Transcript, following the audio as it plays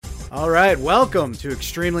All right, welcome to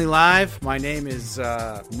Extremely Live. My name is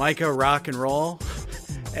Micah Rock and Roll,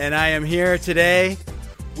 and I am here today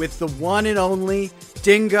with the one and only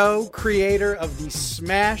Dingo, creator of the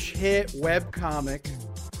smash hit webcomic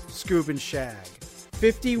Scoob and Shag.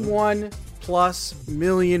 51 plus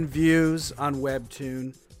million views on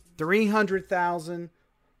Webtoon, 300,000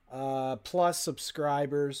 plus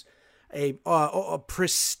subscribers, a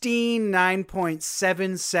pristine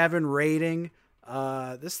 9.77 rating.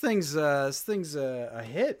 This thing's a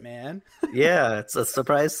hit, man. Yeah, it's a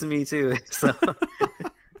surprise to me too. So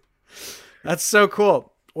That's so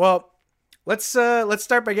cool. Well, let's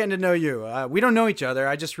start by getting to know you. We don't know each other.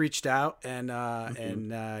 I just reached out, and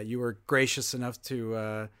you were gracious enough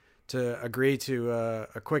to agree to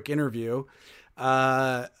a quick interview.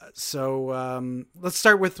 So let's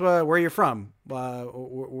start with where you're from.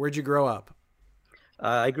 Where'd you grow up?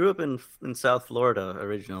 I grew up in South Florida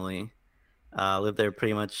originally. Lived there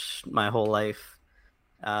pretty much my whole life.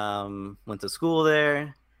 Went to school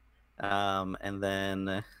there, and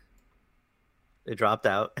then it dropped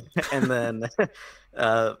out. And then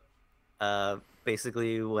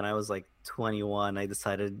basically when I was like 21, I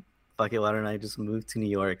decided, fuck it, why don't I just move to New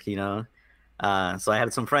York, you know? So I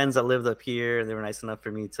had some friends that lived up here. They were nice enough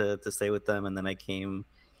for me to stay with them, and then I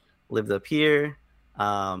lived up here.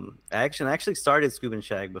 I actually started Scoob and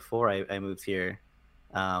Shag before I moved here.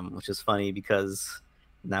 Which is funny because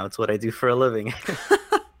now it's what I do for a living.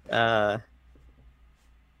 That's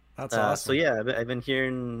awesome. So yeah, I've been here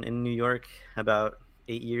in New York about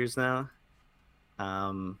 8 years now.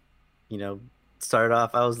 Started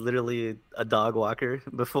off, I was literally a dog walker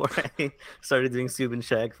before I started doing Scoob and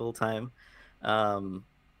Shag full time. And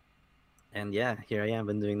yeah, here I am.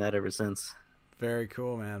 Been doing that ever since. Very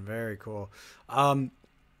cool, man. Very cool.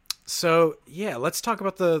 So yeah, let's talk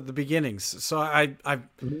about the beginnings. So I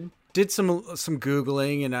did some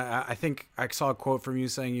Googling, and I think I saw a quote from you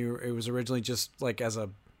saying it was originally just like as a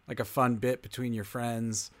fun bit between your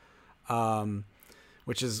friends,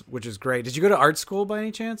 which is great. Did you go to art school by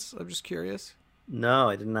any chance? I'm just curious. No,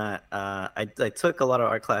 I did not. I took a lot of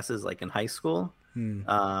art classes like in high school,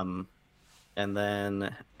 and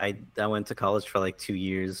then I went to college for like 2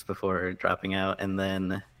 years before dropping out, and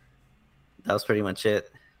then that was pretty much it.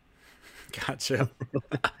 Gotcha.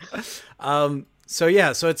 So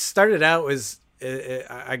it started out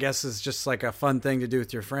I guess it's just like a fun thing to do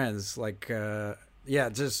with your friends. Like,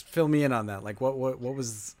 just fill me in on that. Like, what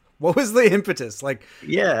was the impetus? Like,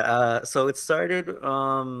 so it started.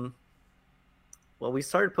 We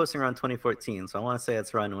started posting around 2014, so I want to say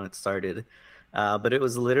it's around when it started. But it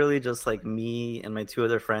was literally just like me and my two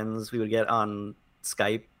other friends. We would get on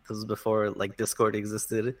Skype. This was before like Discord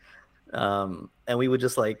existed, and we would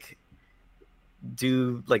just like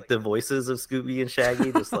do like the voices of Scooby and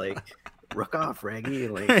Shaggy, just like ruck off Raggy,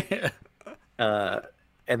 and like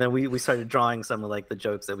and then we started drawing some of like the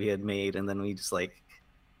jokes that we had made, and then we just like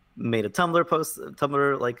made a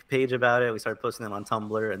Tumblr like page about it. We started posting them on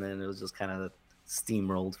Tumblr, and then it was just kind of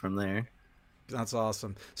steamrolled from there. That's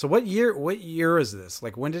awesome. So what year is this?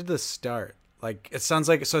 Like, when did this start? Like, it sounds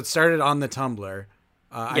like, so it started on the Tumblr.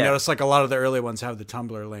 I noticed like a lot of the early ones have the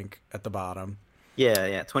Tumblr link at the bottom.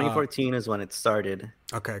 Yeah. 2014 is when it started.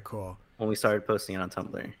 Okay, cool. When we started posting it on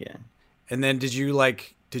Tumblr, yeah. And then did you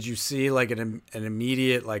see like an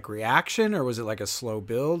immediate like reaction, or was it like a slow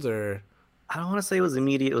build? Or I don't want to say it was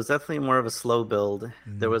immediate. It was definitely more of a slow build.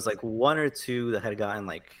 There was like one or two that had gotten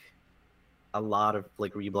like a lot of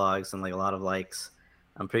like reblogs and like a lot of likes.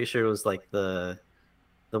 I'm pretty sure it was like the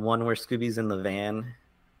one where Scooby's in the van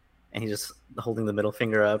and he's just holding the middle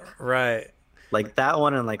finger up. Right. Like that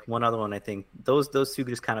one and like one other one, I think those two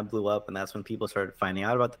just kind of blew up, and that's when people started finding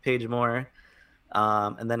out about the page more.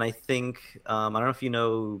 And then I think I don't know if you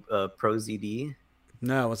know ProZD.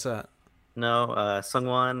 No, what's that? No,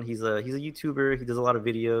 Sungwon. He's a YouTuber. He does a lot of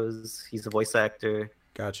videos. He's a voice actor.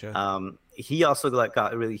 Gotcha. He also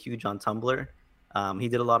got really huge on Tumblr. He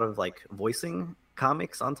did a lot of like voicing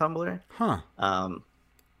comics on Tumblr. Huh.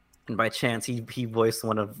 And by chance, he voiced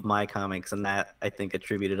one of my comics, and that I think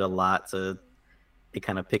attributed a lot to it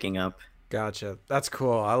kind of picking up. Gotcha. That's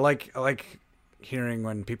cool. I like hearing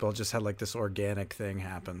when people just had like this organic thing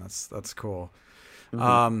happen. That's cool.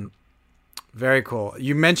 Mm-hmm. Very cool.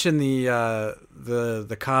 You mentioned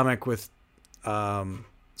the comic with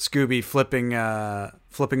Scooby flipping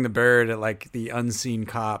the bird at like the unseen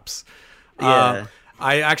cops. Yeah.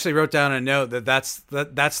 I actually wrote down a note that's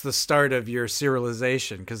the start of your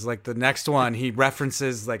serialization, because like the next one he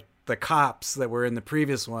references like the cops that were in the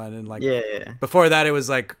previous one, and like before that it was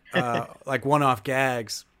like like one-off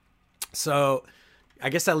gags. So I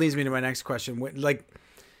guess that leads me to my next question. Like,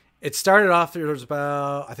 it started off, there was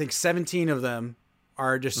about, I think 17 of them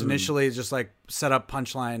are just Mm. initially just like set up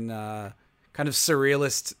punchline, kind of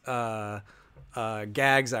surrealist,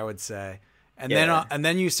 gags, I would say. Yeah. And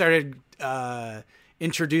then you started,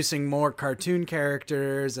 introducing more cartoon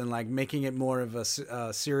characters and like making it more of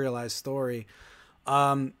a serialized story.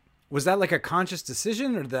 Was that like a conscious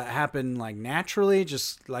decision, or did that happen like naturally,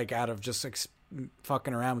 just like out of just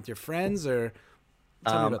fucking around with your friends? Or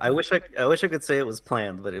tell me about that. I wish I could say it was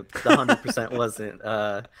planned, but it 100% wasn't.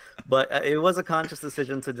 But it was a conscious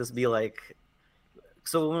decision to just be like,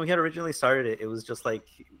 so when we had originally started it, it was just like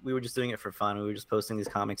we were just doing it for fun. We were just posting these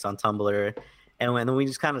comics on Tumblr, and then we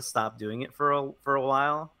just kind of stopped doing it for a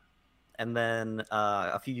while. And then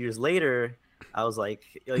a few years later, I was like,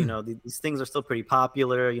 you know, these things are still pretty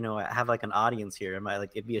popular. You know, I have like an audience here. Am I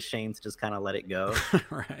like, it'd be a shame to just kind of let it go.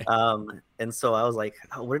 Right. And so I was like,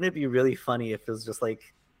 oh, wouldn't it be really funny if it was just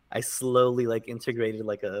like I slowly like integrated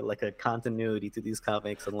like a continuity to these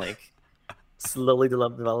comics and like slowly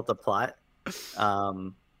developed a plot.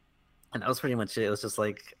 Um, and that was pretty much it. It was just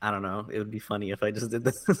like, I don't know, it would be funny if I just did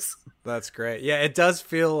this. That's great. Yeah, it does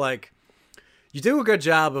feel like you do a good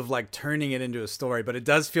job of like turning it into a story, but it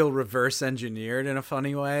does feel reverse engineered in a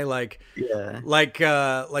funny way. Yeah. Like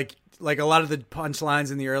a lot of the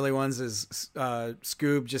punchlines in the early ones is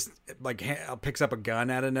Scoob just like picks up a gun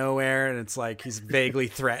out of nowhere, and it's like he's vaguely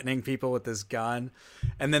threatening people with this gun,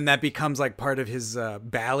 and then that becomes like part of his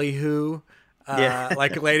ballyhoo, Yeah.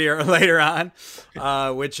 like later on,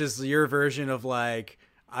 which is your version of like,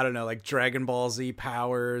 I don't know, like Dragon Ball Z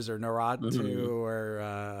powers or Naruto Mhm.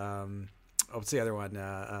 or what's the other one?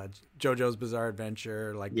 JoJo's Bizarre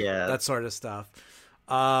Adventure, like Yeah. that sort of stuff.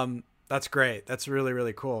 That's great. That's really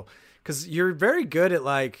really cool because you're very good at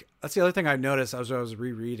like. That's the other thing I've noticed as I was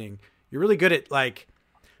rereading. You're really good at like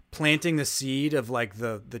planting the seed of like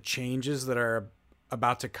the changes that are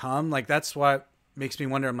about to come. Like that's what makes me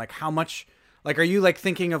wonder. I'm like, how much? Like, are you like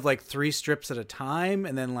thinking of like three strips at a time,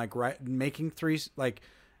 and then like making three like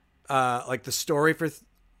the story for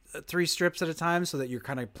three strips at a time, so that you're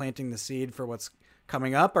kind of planting the seed for what's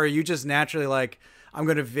coming up? Or are you just naturally like, I'm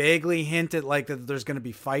going to vaguely hint at like that there's going to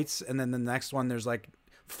be fights, and then the next one there's like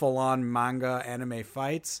full on manga anime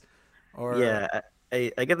fights? Or Yeah.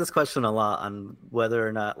 I get this question a lot on whether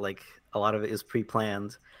or not like a lot of it is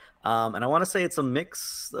pre-planned. And I want to say it's a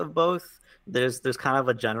mix of both. There's kind of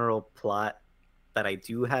a general plot that I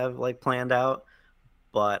do have like planned out,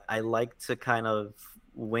 but I like to kind of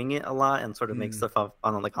wing it a lot and sort of make mm, stuff up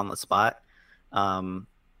on like on the spot. Um,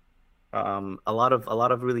 a lot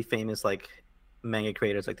of really famous like manga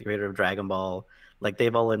creators, like the creator of Dragon Ball, like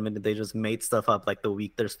they've all admitted they just made stuff up like the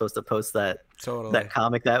week they're supposed to post that totally.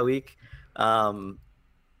 comic that week, um,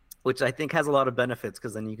 which I think has a lot of benefits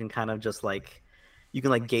because then you can kind of just like you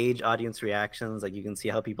can like gauge audience reactions, like you can see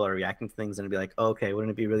how people are reacting to things and be like, oh, okay,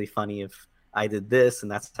 wouldn't it be really funny if I did this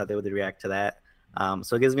and that's how they would react to that.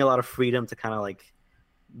 So it gives me a lot of freedom to kind of like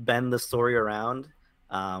bend the story around.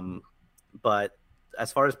 Um, but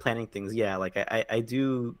as far as planning things, yeah, like I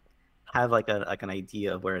do have like an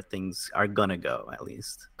idea of where things are gonna go at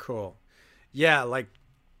least. Cool. Yeah, like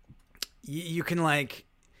you can like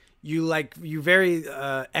you very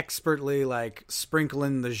expertly like sprinkle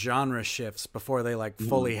in the genre shifts before they like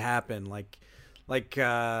fully Mhm. happen, like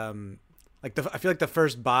I feel like the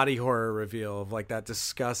first body horror reveal of like that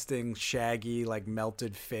disgusting shaggy like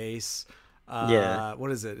melted face. Yeah.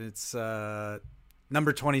 What is it? It's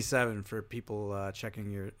number 27 for people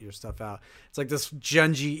checking your stuff out. It's like this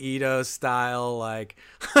Junji Ito style like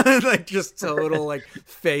like just total like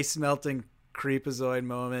face melting creepazoid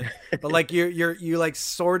moment. But like you like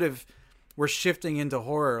sort of we're shifting into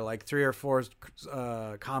horror like three or four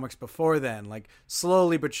comics before then, like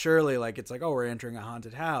slowly but surely. Like it's like, oh, we're entering a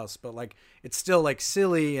haunted house, but like it's still like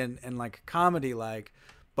silly and like comedy like.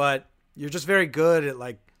 But you're just very good at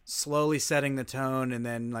like slowly setting the tone and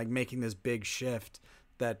then like making this big shift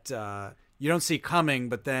that you don't see coming,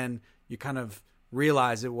 but then you kind of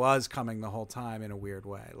realize it was coming the whole time in a weird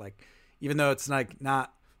way. Like even though it's like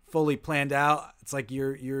not fully planned out, it's like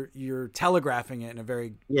you're telegraphing it in a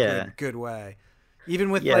very Yeah. good way. Even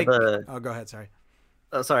with Yeah. like, The oh, go ahead, sorry.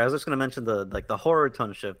 Sorry, I was just gonna mention the like the horror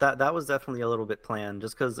tone shift. That was definitely a little bit planned,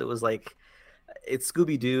 just because it was like it's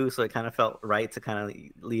Scooby Doo, so it kind of felt right to kind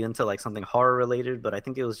of lead into like something horror related. But I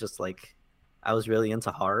think it was just like I was really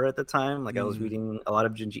into horror at the time. Like I was Mm, reading a lot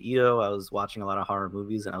of Junji Ito, I was watching a lot of horror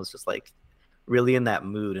movies, and I was just like really in that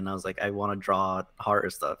mood. And I was like, I want to draw horror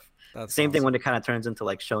stuff. that's Same thing awesome. when it kind of turns into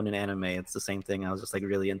like shonen anime. It's the same thing. I was just like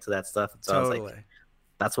really into that stuff. And so I was like, Totally.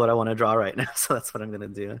 that's what I want to draw right now. So that's what I'm gonna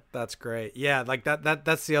do. That's great. Yeah, like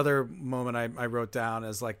that's the other moment I wrote down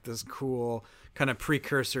as like this cool kind of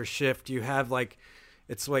precursor shift. You have like,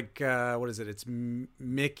 it's like what is it? It's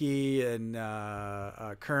Mickey and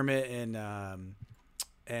Kermit and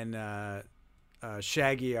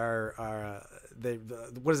Shaggy are they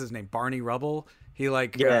what is his name? Barney Rubble. He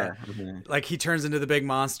Yeah. Mhm. like he turns into the big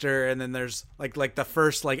monster, and then there's like the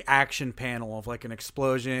first like action panel of like an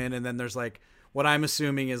explosion, and then there's like what I'm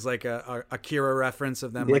assuming is like a Akira reference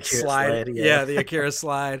of them The like Akira slide, yeah. yeah, the Akira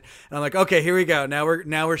slide, and I'm like, okay, here we go. Now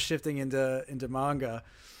we're shifting into manga.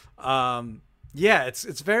 Yeah, it's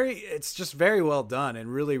just very well done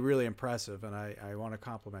and really really impressive, and I want to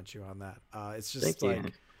compliment you on that. It's just Thank like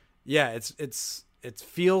you. yeah,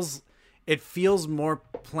 it feels more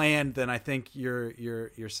planned than I think you're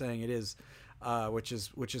saying it is, which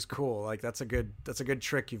is cool. Like that's a good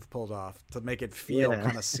trick you've pulled off to make it feel Yeah.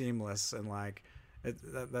 kind of seamless and like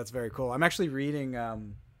that's very cool. I'm actually reading.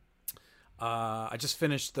 I just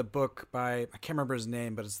finished the book by I can't remember his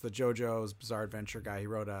name, but it's the JoJo's Bizarre Adventure guy. He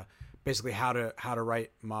wrote a basically how to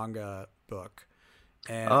write manga book,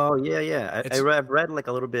 and Oh yeah, yeah. it's I've read like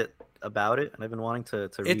a little bit about it, and I've been wanting to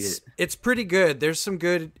read it. it's pretty good. There's some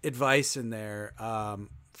good advice in there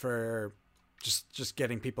for just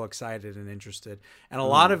getting people excited and interested. And a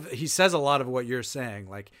lot Mm, of he says a lot of what you're saying.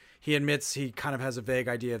 Like he admits he kind of has a vague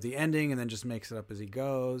idea of the ending and then just makes it up as he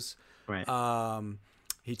goes. right.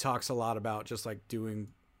 He talks a lot about just like doing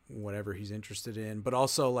whatever he's interested in, but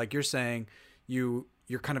also like you're saying, you're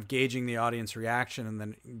kind of gauging the audience reaction and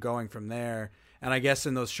then going from there. And I guess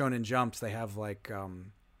in those Shonen Jumps they have like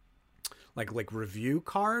review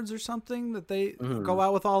cards or something that they go Mm,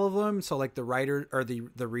 out with all of them. So like the writer or the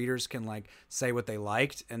readers can like say what they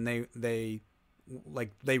liked, and they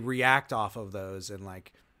react off of those and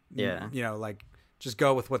like yeah. like just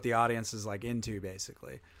go with what the audience is like into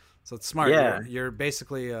basically. So it's smart. Yeah. You're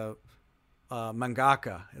basically a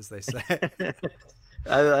mangaka, as they say.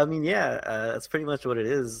 I mean, yeah, that's pretty much what it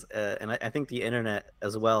is, and I think the internet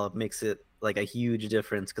as well makes it like a huge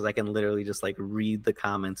difference because I can literally just like read the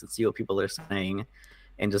comments and see what people are saying,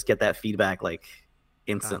 and just get that feedback like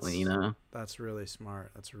instantly, you That's know? that's really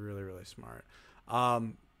smart. That's really really smart.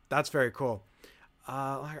 That's very cool.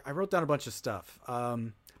 I wrote down a bunch of stuff.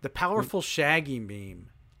 The powerful Shaggy meme,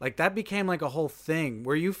 like that became like a whole thing.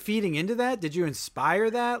 Were you feeding into that? Did you inspire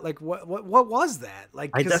that? Like what was that?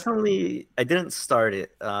 Like because I didn't start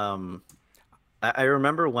it. I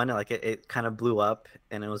remember when it kind of blew up,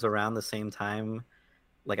 and it was around the same time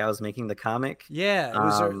like I was making the comic. yeah, it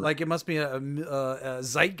was Um, like it must be a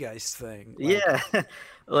zeitgeist thing. Like Yeah,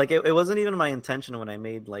 like it wasn't even my intention when I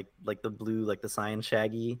made like the blue like the cyan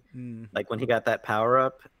Shaggy, mm, like when he got that power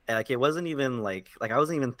up. Like it wasn't even like I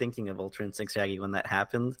wasn't even thinking of Ultra Instinct Shaggy when that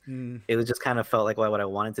happened. mm. It was just kind of felt like what I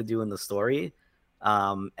wanted to do in the story,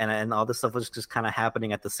 and all this stuff was just kind of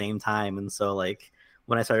happening at the same time. And so like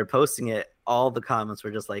when I started posting it, all the comments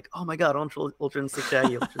were just like, "Oh my god, Ultra Instinct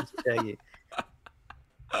Shaggy, Ultra Instinct Shaggy."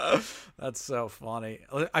 That's so funny.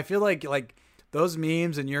 I feel like those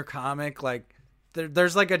memes in your comic, like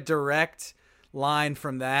there's like a direct line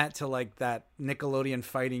from that to like that Nickelodeon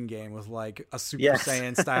fighting game with like a Super Yes,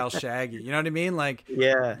 Saiyan style Shaggy. You know what I mean? Like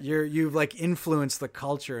yeah. you've like influenced the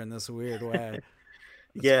culture in this weird way.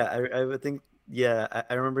 That's Yeah, I would think. Yeah,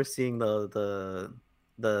 I remember seeing the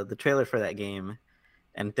trailer for that game,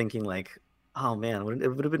 and thinking like, oh man, it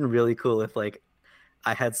would have been really cool if like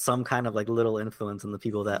I had some kind of like little influence in the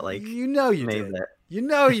people that like you know you made did. that. You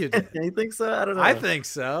know you did. You think so? I don't I know. think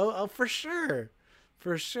so. Oh, for sure.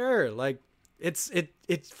 For sure. Like it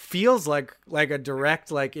feels like a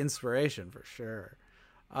direct like inspiration for sure.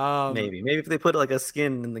 Um Maybe if they put like a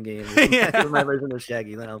skin in the game with my yeah. version of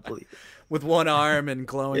Shaggy, then I'll believe it. With one arm and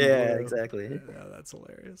glowing Yeah, blue. exactly. Yeah, that's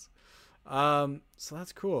hilarious. So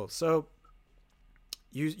that's cool. So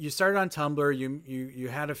you started on Tumblr. You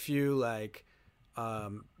had a few like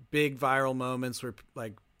big viral moments where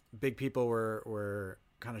like big people were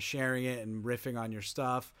kind of sharing it and riffing on your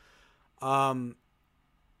stuff. Um,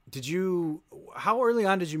 did you? How early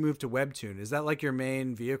on did you move to Webtoon? Is that like your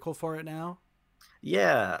main vehicle for it now?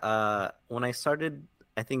 Yeah, when I started,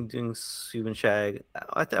 I think doing Scoob and Shag,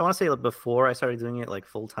 I want to say like before I started doing it like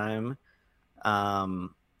full time.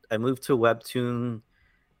 I moved to Webtoon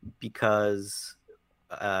because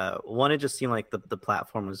one, it just seemed like the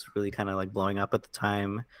platform was really kind of like blowing up at the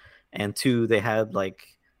time, and two, they had like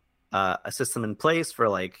a system in place for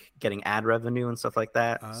like getting ad revenue and stuff like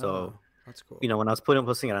that. Oh, So that's cool. you know, when I was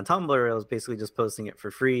posting it on Tumblr, I was basically just posting it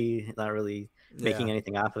for free, not really Yeah. making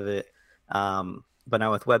anything off of it. But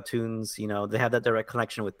now with Webtoons, you know, they have that direct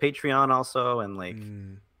connection with Patreon also, and like,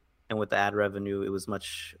 Mm, and with the ad revenue, it was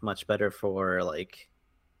much better for like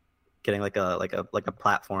getting like a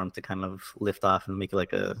platform to kind of lift off and make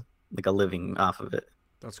like like a living off of it.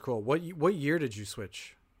 That's cool. What year did you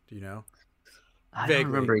switch? Do you know? I don't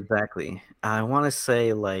remember Vaguely. exactly. I want to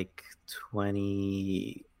say like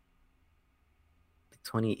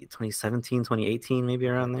 2017, 2018, maybe Okay,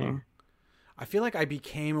 around cool. there. I feel like I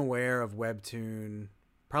became aware of Webtoon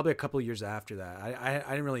probably a couple years after that. I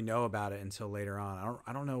didn't really know about it until later on.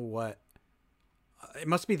 I don't know what it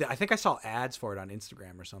must be that I think I saw ads for it on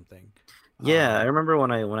Instagram or something. Yeah, I Um, remember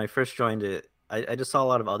when I first joined it, I just saw a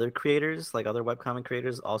lot of other creators, like other webcomic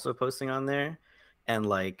creators also posting on there. And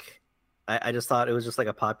like I just thought it was just like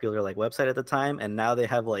a popular like website at the time. And now they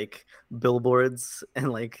have like billboards and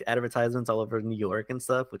like advertisements all over New York and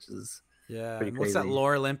stuff, which is yeah, pretty and what's that? crazy.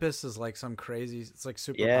 Lore Olympus is like some crazy. It's like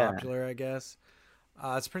super Yeah. popular, I guess.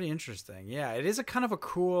 It's pretty interesting. Yeah, it is a kind of a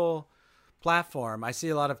cool platform. I see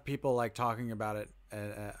a lot of people like talking about it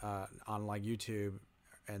on like YouTube,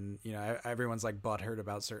 and everyone's like butthurt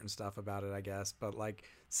about certain stuff about it, I guess. But like,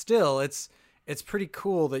 still, it's pretty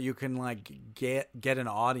cool that you can like get an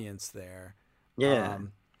audience there. Yeah.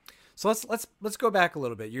 Um, so let's go back a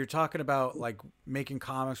little bit. You're talking about like making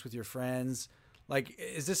comics with your friends. Like,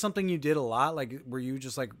 is this something you did a lot? Like, were you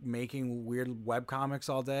just like making weird web comics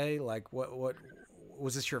all day? Like, what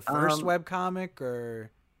was this your first Um web comic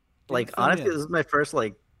or like fill me honestly, in? this is my first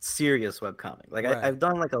like serious webcomic. Like Right. I've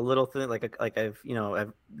done like a little thing like I've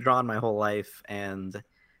drawn my whole life and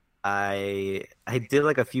I did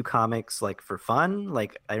like a few comics like for fun.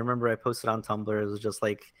 Like I remember I posted on Tumblr. It was just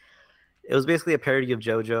like it was basically a parody of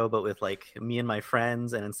JoJo, but with like me and my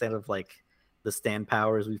friends. And instead of like the stand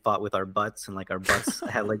powers, we fought with our butts, and like our butts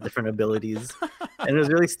had like different abilities. And it was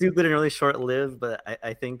really stupid and really short lived. But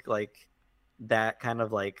I think like that kind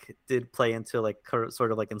of like did play into like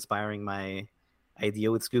sort of like inspiring my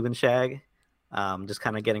idea with Scoob and Shag. Just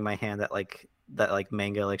kind of getting my hand at like that like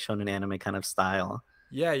manga like shonen anime kind of style.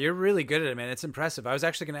 Yeah, you're really good at it, man. It's impressive. I was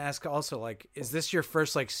actually going to ask also, like, is this your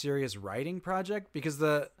first like serious writing project? Because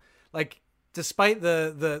like, despite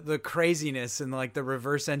the craziness and like the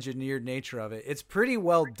reverse engineered nature of it, it's pretty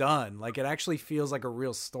well done. Like, it actually feels like a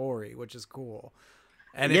real story, which is cool.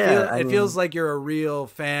 And Yeah, I it feels mean, like you're a real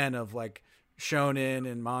fan of like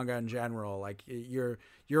shonen and manga in general. Like, you're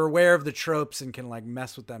aware of the tropes and can like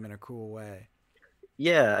mess with them in a cool way.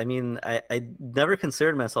 yeah, I mean, I never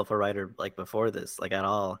considered myself a writer like before this, like at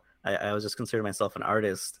all. I was just considering myself an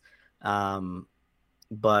artist. Um,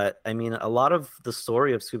 but I mean, a lot of the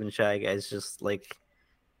story of Scoob and Shag is just like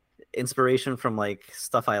inspiration from like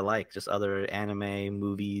stuff I like, just other anime,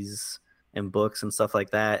 movies, and books and stuff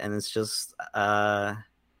like that. And it's just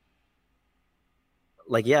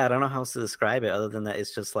like yeah, I don't know how else to describe it other than that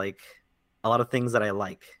it's just like a lot of things that I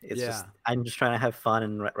like. It's just Yeah, I'm just trying to have fun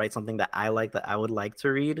and write something that I like that I would like to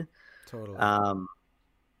read. totally. Um,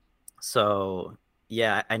 So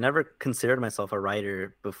yeah, I never considered myself a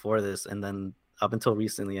writer before this, and then up until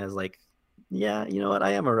recently, I was like, yeah, you know what,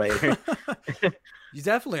 I am a writer. You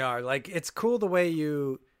definitely are. Like, it's cool the way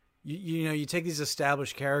you take these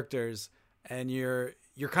established characters and you're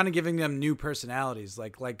kind of giving them new personalities.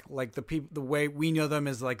 Like the people, the way we know them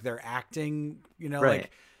is like they're acting, Right.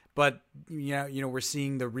 like, but we're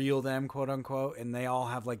seeing the real them, quote unquote, and they all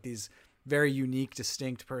have like these very unique,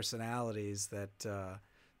 distinct personalities that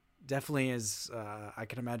definitely is, I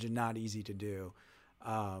can imagine, not easy to do.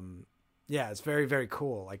 Um, yeah, it's very, very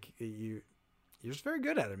cool. Like, you're just very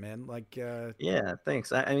good at it, man. Like, Yeah,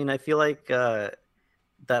 thanks. I mean, I feel like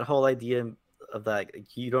that whole idea of that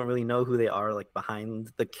like, you don't really know who they are like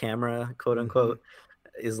behind the camera, quote mhm. unquote,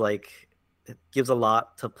 is like it gives a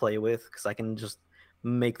lot to play with because I can just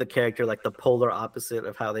make the character like the polar opposite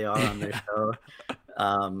of how they are on their Yeah. show.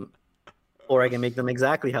 Um, or I can make them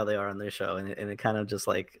exactly how they are on their show, and it kind of just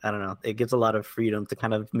like I don't know, it gives a lot of freedom to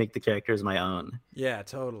kind of make the characters my own. Yeah,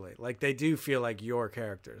 totally. Like, they do feel like your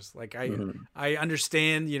characters. Like, Hmm. I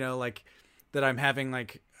understand, like that I'm having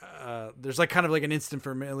like there's like kind of like an instant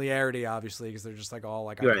familiarity, obviously, because they're just like all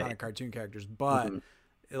like Right. iconic cartoon characters. But Hmm.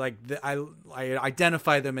 like I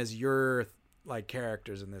identify them as your like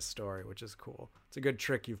characters in this story, which is cool. It's a good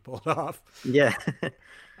trick you've pulled off. Yeah.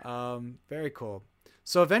 Very cool.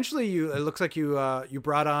 So eventually, it looks like you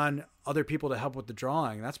brought on other people to help with the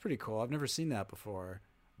drawing. That's pretty cool. I've never seen that before.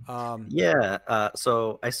 Um, Yeah.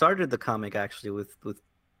 So I started the comic actually with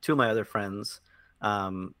two of my other friends,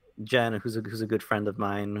 Jen, who's a good friend of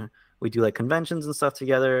mine. We do like conventions and stuff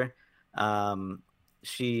together. Um,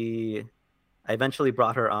 she, I eventually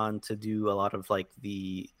brought her on to do a lot of like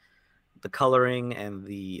the coloring and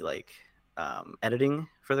the like editing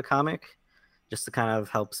for the comic, just to kind of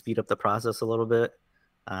help speed up the process a little bit.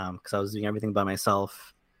 Because I was doing everything by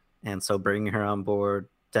myself, and so bringing her on board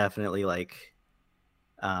definitely like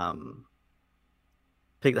um,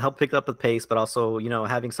 help pick up the pace, but also,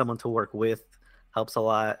 having someone to work with helps a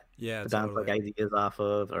lot Yeah, to bounce like totally. ideas off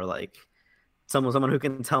of, or like someone who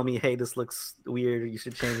can tell me, hey, this looks weird, you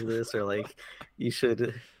should change this, or like you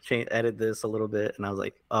should edit this a little bit. And I was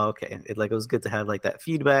like, oh, okay. It was good to have like that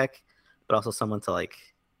feedback, but also someone to like,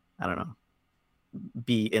 I don't know,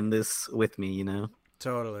 be in this with me.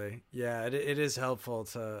 Totally. Yeah, it is helpful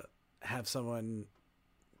to have someone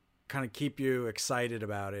kind of keep you excited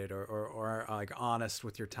about it, or like honest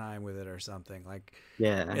with your time with it or something. Like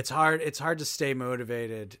Yeah. it's hard to stay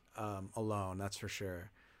motivated alone, that's for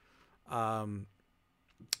sure. Um,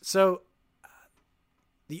 so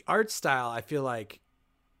the art style, I feel like,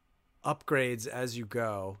 upgrades as you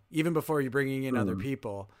go, even before you're bringing in other Hmm.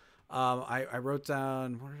 people. I wrote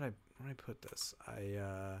down, where did I put this?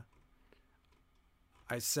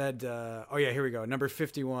 I said, oh yeah, here we go. Number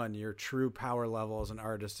 51, your true power level as an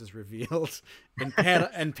artist is revealed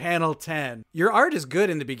in panel 10. Your art is good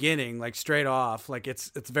in the beginning, like straight off, like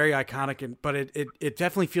it's very iconic, but it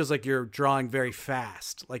definitely feels like you're drawing very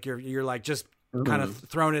fast, like you're like just kind of Hmm.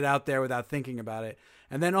 throwing it out there without thinking about it,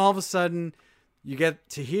 and then all of a sudden you get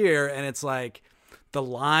to here, and it's like the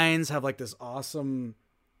lines have like this awesome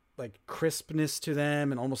like crispness to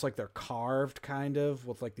them, and almost like they're carved kind of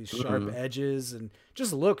with like these sharp Hmm. edges, and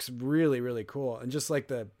just looks really really cool. And just like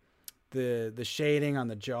the shading on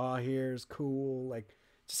the jaw here is cool, like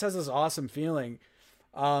just has this awesome feeling.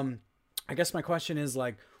 um I guess my question is,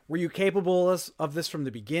 like, were you capable of this from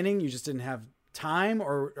the beginning, you just didn't have time,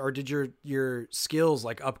 or did your skills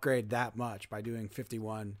like upgrade that much by doing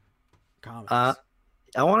 51 Uh, comics?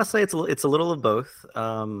 I want to say it's a little of both.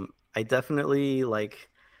 I definitely like.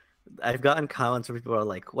 I've gotten comments where people are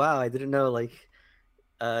like, "Wow, I didn't know like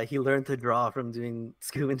he learned to draw from doing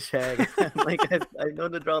Scoob and Shag." I'm like, I've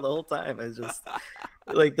known to draw the whole time. It's just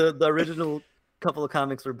like the original couple of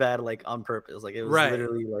comics were bad like on purpose. Like it was Right.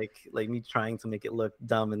 literally like me trying to make it look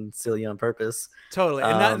dumb and silly on purpose. Totally.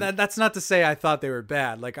 And Um, that's not to say I thought they were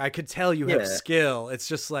bad. Like, I could tell you have yeah, skill. It's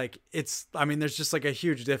just like, I mean, there's just like a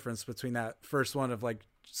huge difference between that first one of like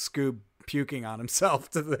Scoob puking on himself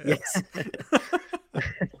to yeah. this.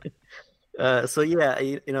 So yeah,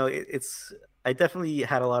 it's I definitely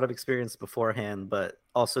had a lot of experience beforehand, but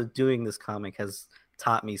also doing this comic has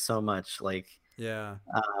taught me so much. Like Yeah.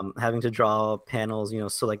 having to draw panels,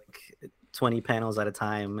 so like 20 panels at a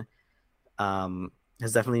time,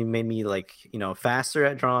 has definitely made me like faster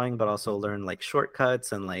at drawing, but also learn like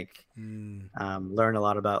shortcuts and like Mm, learn a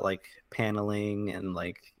lot about like paneling and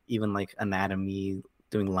like even like anatomy,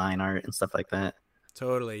 doing line art and stuff like that.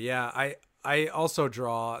 totally. Yeah. I also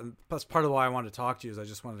draw. And that's part of why I wanted to talk to you, is I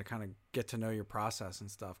just wanted to kind of get to know your process and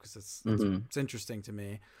stuff, because Hmm. it's interesting to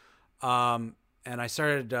me. And I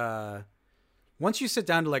started, once you sit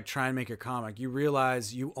down to like try and make a comic, you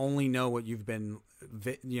realize you only know what you've been,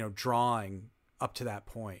 drawing up to that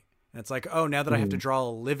point. And it's like, oh, now that I have to Hmm. draw a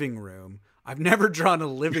living room, I've never drawn a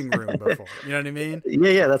living room before. You know what I mean?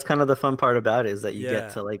 Yeah, that's kind of the fun part about it, is that you get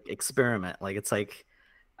Yeah, to like experiment. Like it's like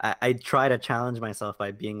I try to challenge myself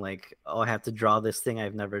by being like, oh, I have to draw this thing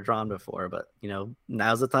I've never drawn before, but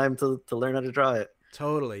now's the time to learn how to draw it.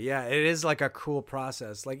 totally. Yeah, it is like a cool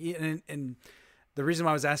process. Like, and the reason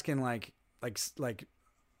why I was asking, like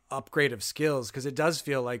upgrade of skills, because it does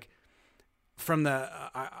feel like from the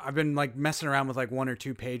I've been like messing around with like one or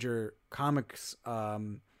two pager comics,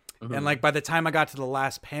 and like Hmm. by the time I got to the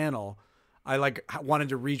last panel, I like wanted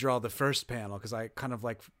to redraw the first panel, because I kind of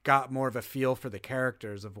like got more of a feel for the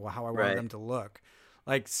characters of how I wanted Right. them to look.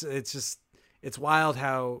 Like, it's just, it's wild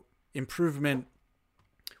how improvement,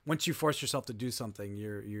 once you force yourself to do something,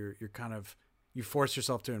 you're kind of, you force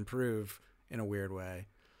yourself to improve in a weird way.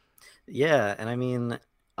 Yeah, and I mean,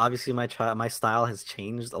 obviously my style has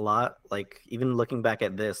changed a lot. Like even looking back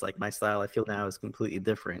at this, like my style I feel now is completely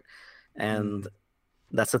different. And Mm,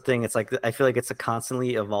 that's the thing. It's like I feel like it's a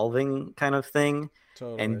constantly evolving kind of thing.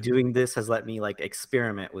 And totally. doing this has let me like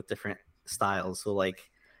experiment with different styles. So like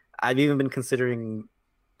I've even been considering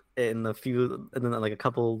in like a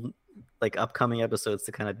couple like upcoming episodes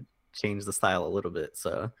to kind of change the style a little bit.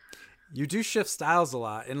 So You do shift styles a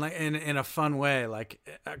lot, in like in a fun way, like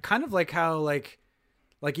kind of like how like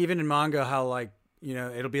even in manga, how like,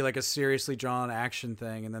 it'll be like a seriously drawn action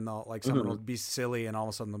thing, and then they'll like someone will mhm. be silly, and all of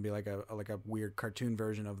a sudden they'll be like a weird cartoon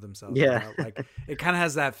version of themselves. Yeah. Like it kind of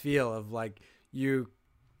has that feel of like you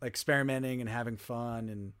experimenting and having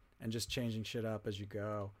fun, and just changing shit up as you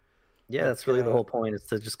go. Yeah, Like that's really the whole point, is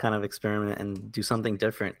to just kind of experiment and do something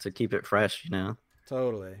different to keep it fresh.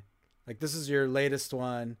 totally. Like, this is your latest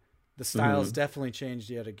one. The style's Hmm. definitely changed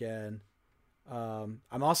yet again.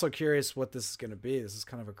 I'm also curious what this is going to be. This is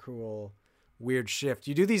kind of a cool, weird shift.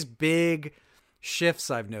 You do these big,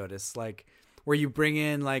 shifts I've noticed, like where you bring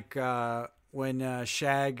in like when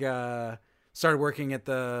Shag started working at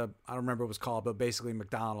I don't remember what it was called, but basically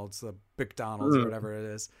McDonald's, the McDonald's or whatever it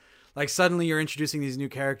is. Like suddenly you're introducing these new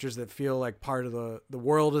characters that feel like part of the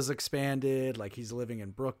world is expanded. Like he's living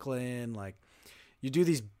in Brooklyn. Like you do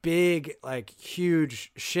these big, like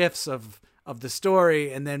huge shifts of the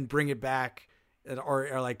story and then bring it back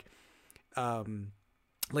or like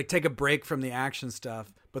take a break from the action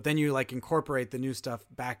stuff, but then you like incorporate the new stuff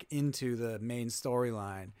back into the main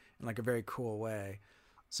storyline in like a very cool way.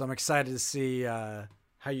 So I'm excited to see how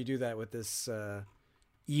you do that with this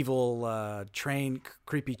evil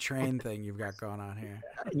creepy train thing you've got going on here.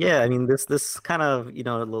 Yeah, I mean this kind of a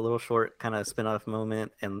little short kind of spin-off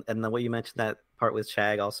moment, and the way you mentioned that part with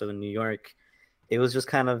Shag also in New York, it was just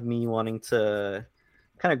kind of me wanting to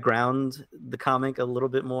kind of ground the comic a little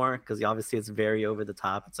bit more, because obviously it's very over the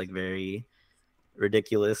top. It's like very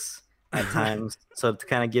ridiculous at times. So to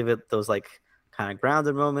kind of give it those like kind of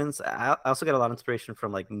grounded moments, I also get a lot of inspiration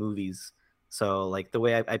from like movies. So like the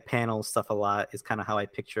way I panel stuff a lot is kind of how I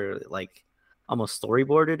picture it, like almost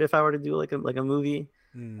storyboarded if I were to do like a movie.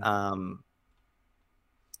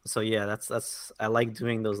 So yeah, that's I like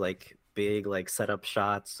doing those like big like setup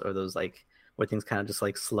shots, or those like where things kind of just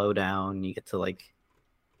like slow down. You get to like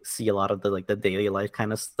see a lot of the like the daily life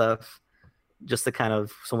kind of stuff, just to kind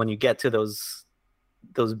of, so when you get to those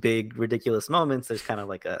big ridiculous moments, there's kind of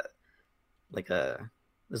like a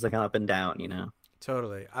there's like an up and down,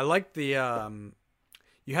 Totally. I like the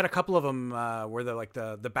you had a couple of them where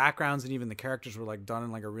the backgrounds and even the characters were like done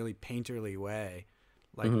in like a really painterly way,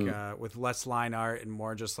 like with less line art and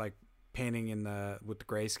more just like painting with the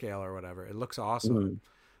grayscale or whatever. It looks awesome.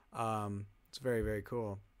 It's very, very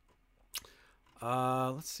cool.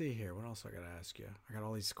 Let's see here. What else I gotta ask you? I got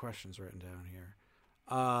all these questions written down here.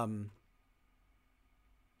 I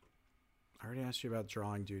already asked you about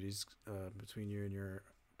drawing duties between you and your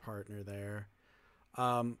partner there.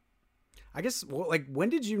 I guess like when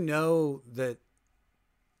did you know that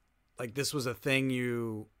like this was a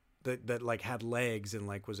thing that like had legs and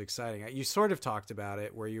like was exciting? You sort of talked about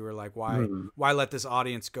it where you were like, why let this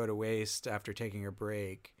audience go to waste after taking a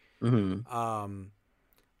break?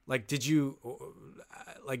 Like, did you,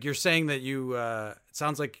 like, you're saying that you, it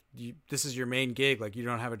sounds like this is your main gig. Like, you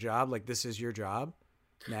don't have a job. Like, this is your job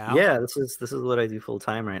now. Yeah, this is what I do full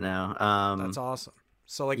time right now. That's awesome.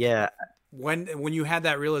 So, like, yeah, when you had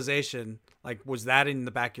that realization, like, was that in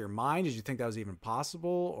the back of your mind? Did you think that was even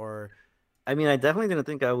possible? Or, I mean, I definitely didn't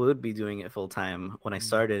think I would be doing it full time when I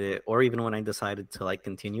started it, or even when I decided to like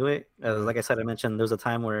continue it. Like I said, I mentioned there was a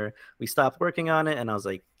time where we stopped working on it, and I was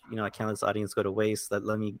like, I can't let this audience go to waste.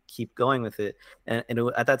 Let me keep going with it. And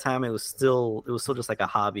at that time, it was still just like a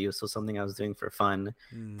hobby. It was still something I was doing for fun,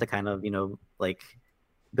 to kind of like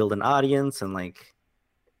build an audience and like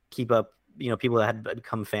keep up people that had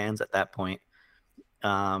become fans at that point.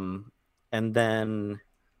 And then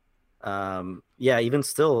even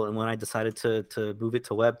still, and when I decided to move it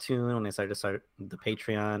to Webtoon, when I started the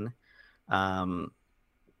Patreon,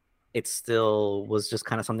 it still was just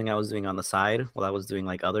kind of something I was doing on the side while I was doing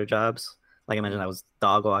like other jobs. Like I mentioned, I was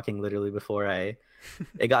dog walking literally before it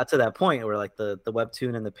got to that point where like the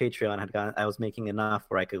Webtoon and the Patreon I was making enough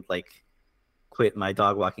where I could like quit my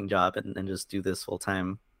dog walking job and just do this full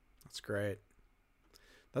time. That's great.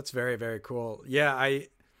 That's very, very cool. Yeah. I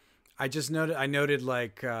just noted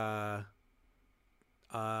like, there's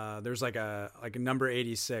like a number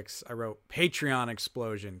 86. I wrote Patreon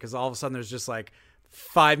explosion, because all of a sudden there's just like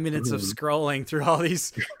 5 minutes of scrolling through all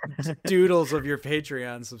these doodles of your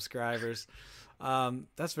Patreon subscribers.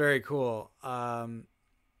 That's very cool.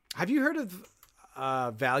 Have you heard of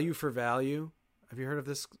value for value? Have you heard of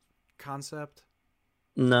this concept?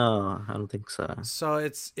 No, I don't think so. So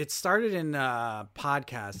it started in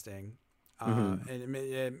podcasting,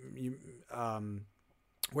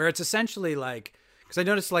 where it's essentially like, because I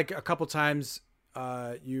noticed like a couple times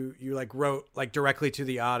you like wrote like directly to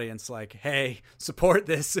the audience, like, hey, support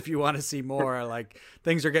this if you want to see more. Like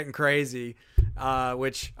things are getting crazy,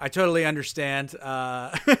 which I totally understand.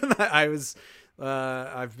 I've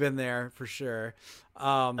been there for sure.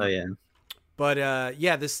 Oh yeah. But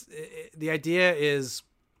the idea is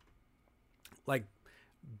like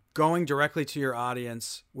going directly to your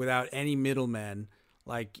audience without any middlemen,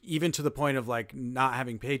 like even to the point of like not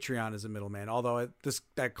having Patreon as a middleman, although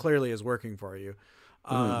that clearly is working for you.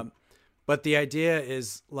 But the idea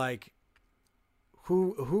is like,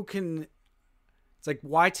 who can, it's like,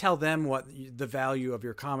 why tell them what the value of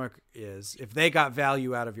your comic is? If they got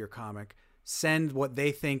value out of your comic, send what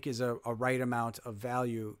they think is a right amount of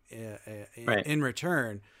value in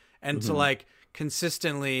return. And to like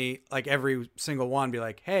consistently, like every single one, be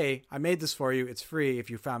like, hey, I made this for you. It's free. If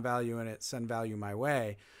you found value in it, send value my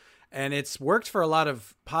way. And it's worked for a lot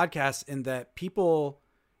of podcasts in that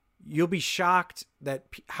you'll be shocked that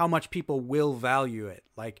how much people will value it.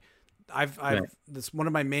 Like this one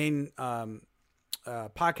of my main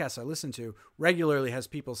podcasts I listen to regularly has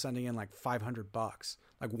people sending in like $500,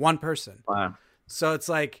 like one person. Wow. So it's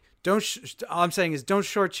like, all I'm saying is don't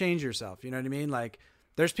shortchange yourself. You know what I mean? Like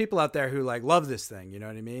there's people out there who like love this thing. You know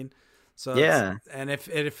what I mean? So yeah. And if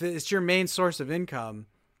it's your main source of income,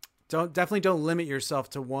 definitely don't limit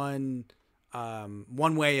yourself to one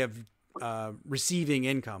way of receiving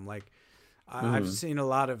income. Like I've seen a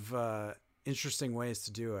lot of interesting ways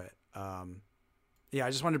to do it. I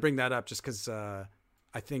just wanted to bring that up just because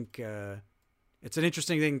I think it's an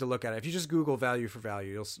interesting thing to look at. If you just Google value for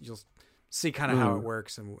value, you'll see kind of how it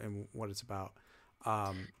works and what it's about.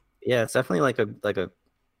 Yeah, it's definitely like a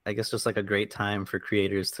I guess just like a great time for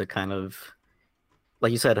creators to kind of,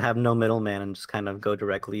 like you said, have no middleman and just kind of go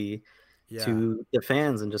directly to the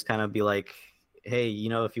fans and just kind of be like, hey,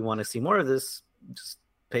 if you want to see more of this, just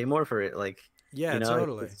pay more for it. Like,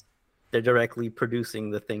 totally. They're directly producing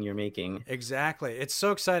the thing you're making. Exactly. It's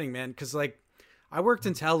so exciting, man. Cause like I worked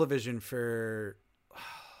in television for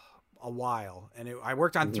a while and I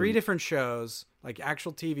worked on 3 different shows, like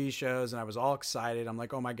actual TV shows. And I was all excited. I'm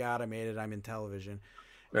like, oh my God, I made it. I'm in television.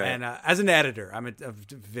 Right. And as an editor, I'm a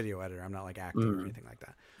video editor. I'm not like acting or anything like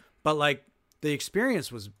that. But like the experience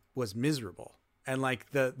was miserable. And like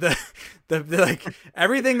the like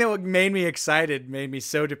everything that made me excited made me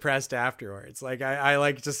so depressed afterwards. Like I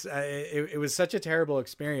like just it was such a terrible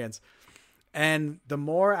experience. And the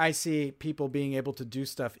more I see people being able to do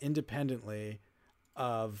stuff independently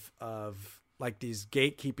of like these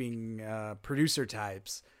gatekeeping producer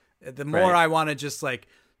types, the more I want to just like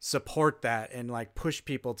support that and like push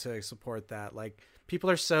people to support that. Like people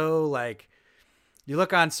are so like, you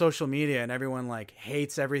look on social media and everyone like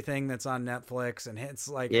hates everything that's on Netflix and hates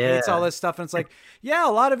all this stuff. And it's like, yeah, a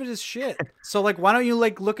lot of it is shit. So like, why don't you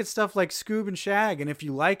like look at stuff like Scoob and Shag? And if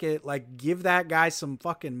you like it, like give that guy some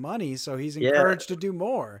fucking money so he's encouraged to do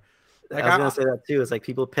more. Like I was gonna say that too. It's like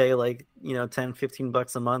people pay like,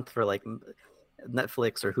 $10-15 a month for like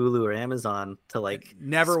Netflix or Hulu or Amazon to like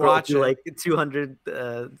never watch it, like 200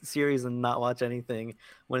 series and not watch anything,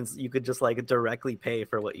 when you could just like directly pay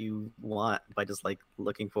for what you want by just like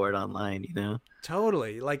looking for it online.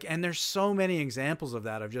 Totally. Like, and there's so many examples of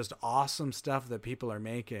that, of just awesome stuff that people are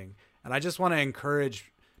making, and I just want to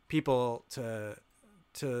encourage people to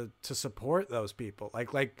support those people.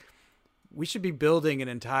 Like we should be building an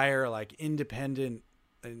entire like independent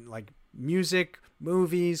and like music,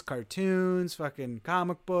 movies, cartoons, fucking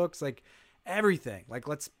comic books, like everything. Like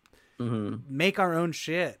let's make our own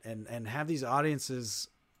shit and have these audiences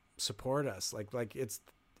support us. Like it's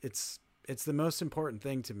the most important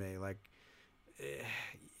thing to me. Like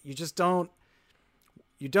you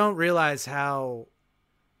don't realize how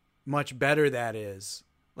much better that is.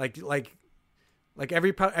 Like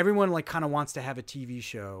everyone like kind of wants to have a TV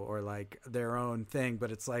show or like their own thing,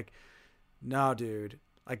 but it's like, no, dude.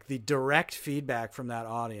 Like the direct feedback from that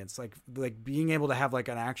audience, like being able to have like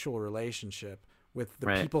an actual relationship with the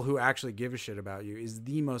people who actually give a shit about you is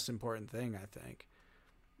the most important thing, I think.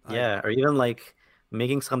 Or even like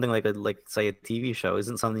making something like say a TV show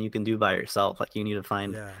isn't something you can do by yourself. Like you need to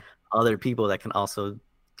find other people that can also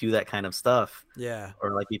do that kind of stuff. Yeah.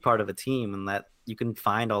 Or like be part of a team, and that you can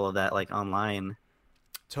find all of that like online.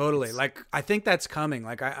 Totally. Like I think that's coming.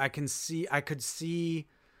 Like I could see a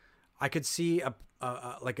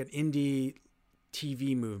like an indie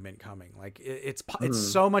TV movement coming. Like it's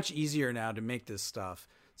so much easier now to make this stuff.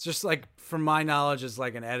 It's just like, from my knowledge as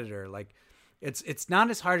like an editor, like it's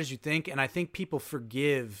not as hard as you think. And I think people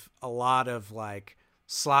forgive a lot of like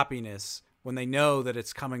sloppiness when they know that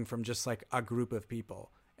it's coming from just like a group of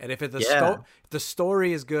people. And if the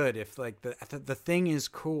story is good, if like the thing is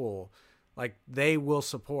cool, like they will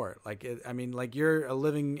support. Like I mean, like you're a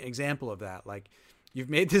living example of that. Like you've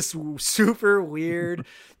made this super weird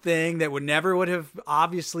thing that would have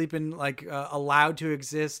obviously been like allowed to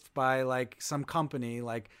exist by like some company,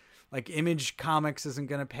 like Image Comics isn't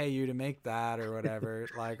going to pay you to make that or whatever,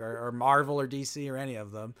 like or Marvel or DC or any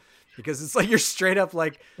of them, because it's like you're straight up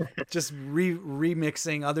like just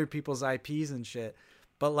remixing other people's IPs and shit.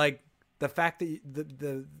 But like the fact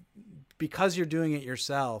that because you're doing it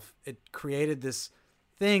yourself, it created this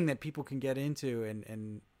thing that people can get into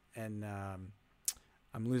and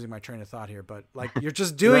I'm losing my train of thought here, but like you're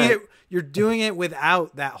just doing it. You're doing it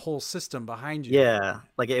without that whole system behind you. Yeah,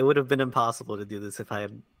 like it would have been impossible to do this if I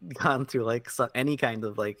had gone through like any kind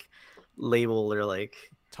of like label or like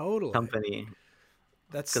Totally. company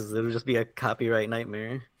That's because it would just be a copyright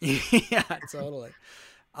nightmare. yeah, totally.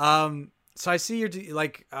 So I see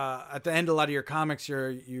like at the end, a lot of your comics,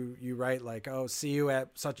 you write like, oh, see you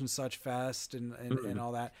at such and such fest and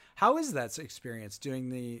all that. How is that experience doing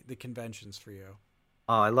the conventions for you?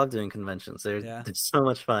 Oh, I love doing conventions. They're Yeah. it's so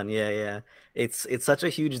much fun. Yeah, yeah. It's such a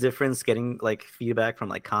huge difference getting like feedback from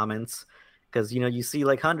like comments because you see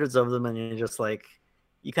like hundreds of them and you're just like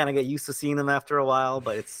you kind of get used to seeing them after a while,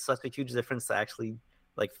 but it's such a huge difference to actually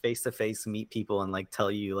like face to face meet people and like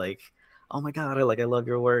tell you like, "Oh my God, I love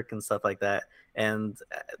your work" and stuff like that. And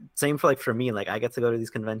same for like for me, like I get to go to these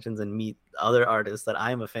conventions and meet other artists that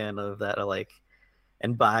I'm a fan of that are like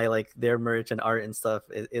and buy like their merch and art and stuff.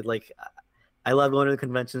 It like I love going to the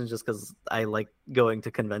conventions just because I like going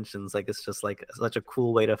to conventions. Like it's just like such a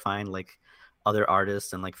cool way to find like other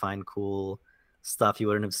artists and like find cool stuff you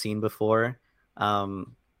wouldn't have seen before.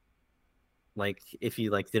 Um, like if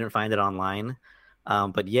you like didn't find it online.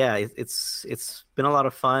 But yeah, it's been a lot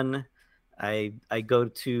of fun. I go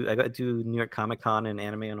to New York Comic Con and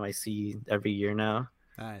Anime NYC every year now.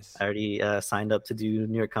 Nice. I already signed up to do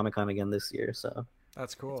New York Comic Con again this year, so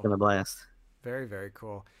That's it's cool. been a blast. Very, very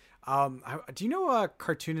cool. Do you know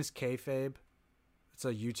Cartoonist Kayfabe? It's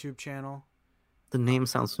a YouTube channel. The name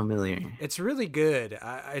sounds familiar. It's really good.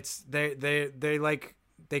 It's they like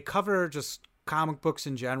they cover just comic books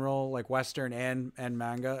in general, like Western and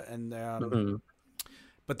manga, and Mhm.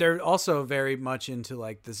 but they're also very much into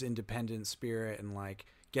like this independent spirit and like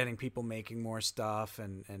getting people making more stuff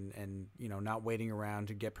and not waiting around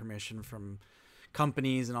to get permission from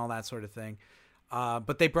companies and all that sort of thing.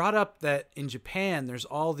 But they brought up that in Japan there's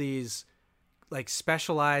all these like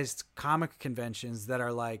specialized comic conventions that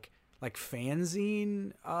are like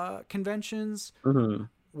fanzine conventions Mhm.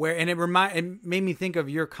 where and it made me think of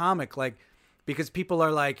your comic, like, because people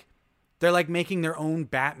are like they're like making their own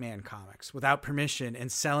Batman comics without permission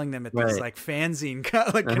and selling them at these Right. like fanzine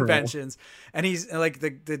like Uh-huh. conventions. And he's like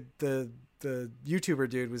the YouTuber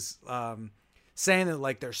dude was saying that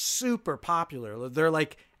like they're super popular. They're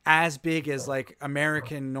like as big as like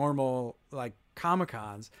American normal like Comic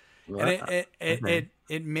Cons, and Wow. Okay.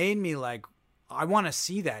 it made me like I want to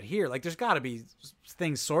see that here. Like there's got to be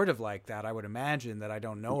things sort of like that, I would imagine, that I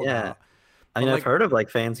don't know Yeah. about. I But mean, I've like heard of like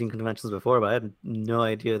fanzine conventions before, but I had no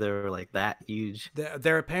idea they were like that huge.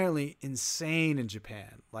 they're apparently insane in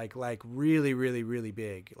Japan. Like really really really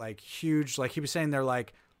big. Like huge. Like he was saying they're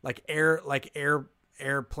like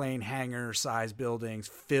airplane hangar size buildings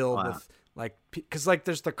filled Wow. with like cuz like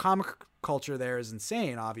there's the comic culture there is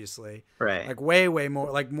insane, obviously. Right. Like way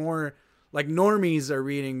more like normies are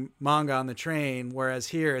reading manga on the train, whereas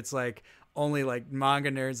here it's like only like manga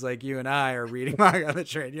nerds like you and I are reading manga on the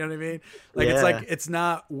train. You know what I mean? Like Yeah. it's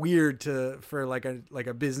not weird for like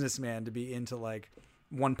a businessman to be into like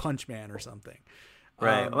One Punch Man or something.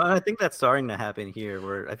 Right. Um, Well, I think that's starting to happen here,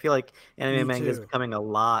 where I feel like anime Me manga is too. becoming a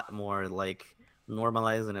lot more like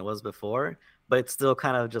normalized than it was before, but it's still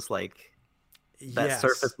kind of just like that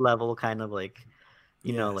surface Yes. level kind of like,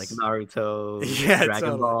 like Yes. Naruto, Yeah,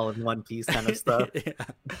 Dragon totally. Ball, and One Piece kind of stuff. Yeah,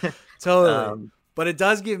 totally. Um, But it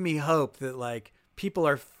does give me hope that like people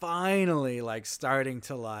are finally like starting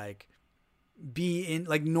to like be in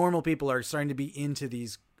like normal people are starting to be into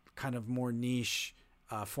these kind of more niche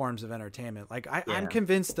forms of entertainment. Like I'm yeah.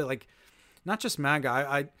 convinced that like not just manga.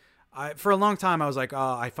 I for a long time I was like,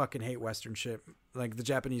 oh, I fucking hate Western shit. Like the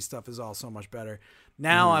Japanese stuff is all so much better.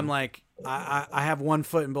 Now I'm Mhm. like, I have one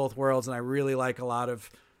foot in both worlds, and I really like a lot of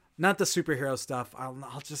not the superhero stuff.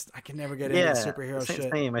 I can never get into the Yeah, superhero same.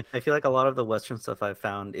 shit. Same. I feel like a lot of the Western stuff I've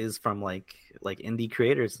found is from like indie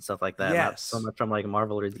creators and stuff like that, not so Yes. much from like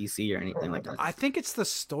Marvel or DC or anything like that. I think it's the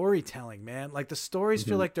storytelling, man. Like the stories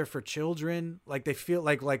feel Mhm. like they're for children. Like they feel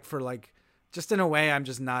like for like just in a way I'm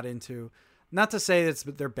just not into. Not to say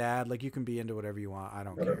that they're bad. Like you can be into whatever you want. I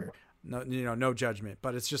don't care. No, no judgment.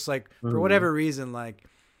 But it's just like for Mhm. whatever reason, like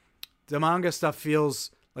the manga stuff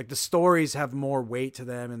feels like the stories have more weight to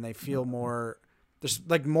them, and they feel more. There's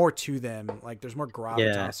like more to them. Like there's more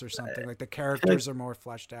Yeah, gravitas or something. Like the I feel like characters are more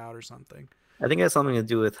fleshed out or something. I think it has something to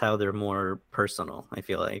do with how they're more personal.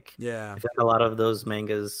 Yeah, I feel like a lot of those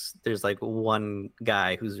mangas, there's like one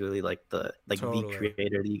guy who's really like the totally.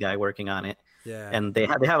 creator, the guy working on it, Yeah, and they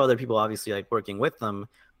have other people obviously like working with them,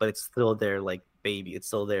 but it's still their like baby, it's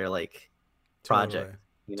still their like totally, project,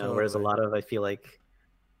 Whereas a totally. lot of I feel like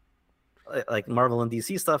Marvel and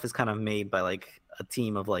DC stuff is kind of made by like a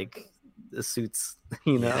team of like the suits,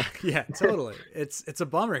 you Yeah, know? yeah, totally. It's a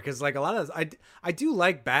bummer because like a lot of I do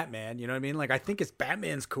like Batman. You know what I mean? Like I think it's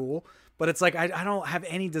Batman's cool, but it's like I don't have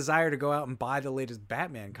any desire to go out and buy the latest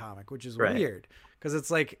Batman comic, which is Right. weird because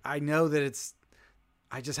it's like I know that it's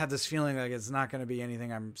I just had this feeling like it's not going to be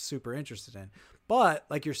anything I'm super interested in. But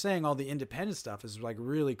like you're saying, all the independent stuff is like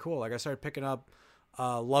really cool. Like I started picking up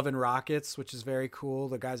Love and Rockets, which is very cool.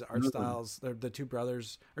 The guys' art styles, they're the two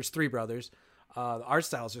brothers, or it's three brothers. The art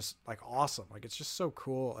style is just like awesome. Like it's just so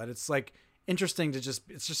cool. And it's like interesting to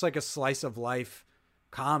it's just like a slice of life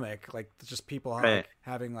comic. Like just people like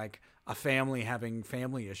having like a family, having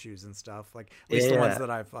family issues and stuff. Like at least the ones that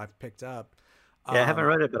I've picked up. Yeah, I haven't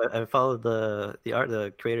read it, but I followed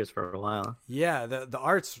the creators for a while. Yeah, the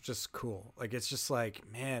art's just cool. Like it's just like,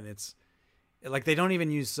 man, it's like they don't even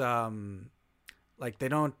use like they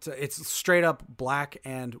don't. It's straight up black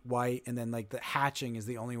and white, and then like the hatching is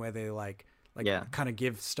the only way they like kind of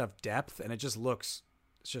give stuff depth, and it just looks,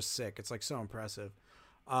 it's just sick. It's like so impressive.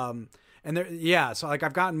 And there, so like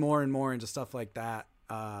I've gotten more and more into stuff like that,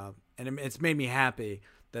 and it's made me happy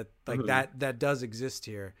that like that does exist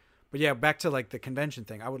here. But yeah, back to like the convention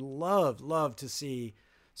thing. I would love to see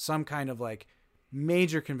some kind of like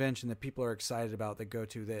major convention that people are excited about that go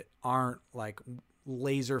to that aren't like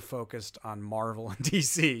laser focused on Marvel and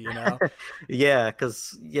DC, you know?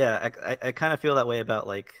 Because I kind of feel that way about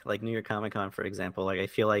like New York Comic Con, for example. Like I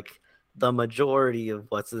feel like the majority of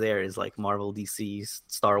what's there is like Marvel, DC,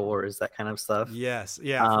 Star Wars, that kind of stuff. Yes,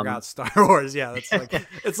 yeah, I forgot Star Wars. Yeah, that's like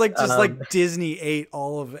it's like just like Disney ate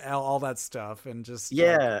all that stuff and just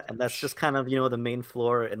and that's just kind of the main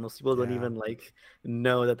floor, and most people don't even like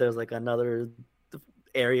know that there's like another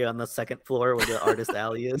area on the second floor where the artist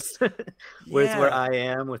alley is, where I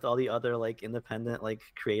am with all the other like independent like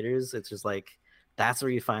creators. It's just like that's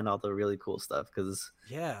where you find all the really cool stuff because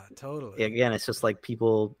totally. Again, it's just like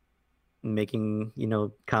people making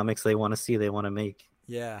comics they want to see, they want to make.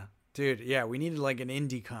 Yeah, dude. Yeah, we needed like an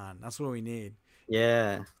indie con. That's what we need.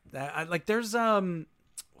 Yeah. Like there's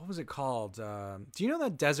what was it called? Do you know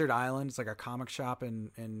that Desert Island? It's like a comic shop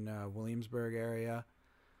in Williamsburg area.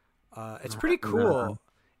 It's pretty cool. No.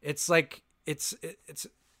 It's like it's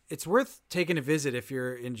worth taking a visit if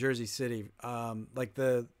you're in Jersey City. Like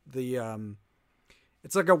the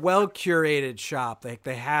it's like a well curated shop.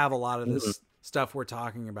 They have a lot of this stuff we're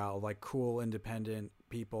talking about, like cool independent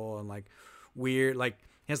people and like weird, like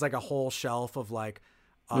he has like a whole shelf of like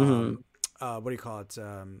what do you call it?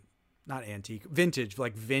 Not antique, vintage,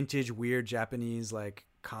 like vintage weird Japanese like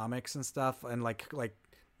comics and stuff, and like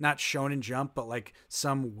not Shonen Jump, but like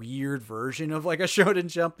some weird version of like a Shonen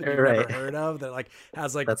Jump that you've never heard of that like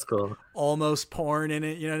has like that's cool, almost porn in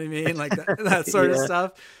it. You know what I mean? Like that sort of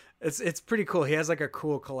stuff. It's pretty cool. He has like a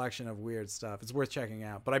cool collection of weird stuff. It's worth checking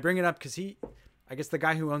out. But I bring it up because I guess the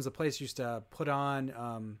guy who owns the place used to put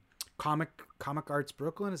on Comic Arts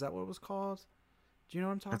Brooklyn. Is that what it was called? Do you know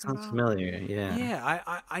what I'm talking about? That sounds familiar. Yeah.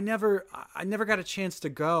 Yeah. I never got a chance to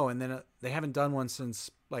go, and then they haven't done one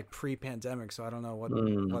since like pre-pandemic, so I don't know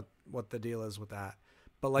what the deal is with that.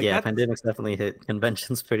 But like pandemic's definitely hit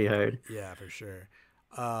conventions pretty hard. Yeah, for sure.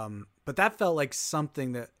 But that felt like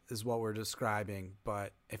something that is what we're describing,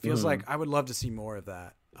 but it feels like I would love to see more of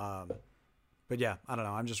that. But yeah, I don't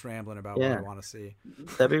know. I'm just rambling about what I want to see.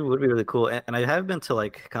 Would be really cool. And I have been to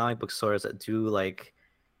like comic book stores that do like,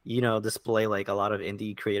 display like a lot of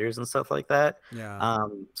indie creators and stuff like that. Yeah.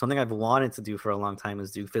 Something I've wanted to do for a long time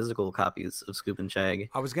is do physical copies of Scoob and Shag.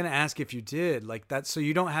 I was going to ask if you did like that. So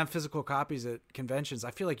you don't have physical copies at conventions.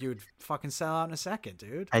 I feel like you would fucking sell out in a second,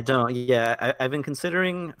 dude. I don't. Yeah. I've been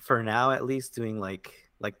considering for now, at least doing like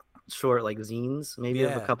short like zines, maybe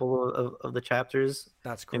of a couple of the chapters.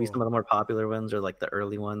 That's cool. Maybe some of the more popular ones or like the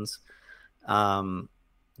early ones.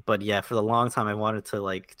 But yeah, for the long time I wanted to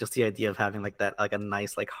like just the idea of having like that, like a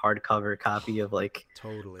nice like hardcover copy of like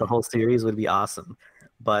the whole series would be awesome.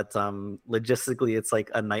 But logistically it's like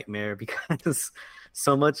a nightmare because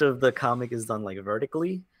so much of the comic is done like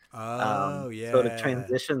vertically. So to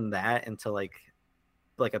transition that into like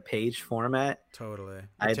a page format,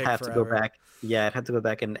 I'd have to go back. Yeah, I'd have to go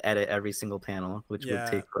back and edit every single panel, which would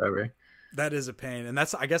take forever. That is a pain, and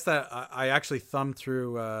I guess that I actually thumbed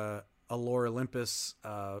through a Lore Olympus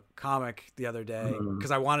comic the other day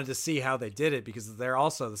because I wanted to see how they did it, because they're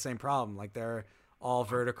also the same problem. Like they're all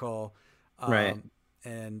vertical, right?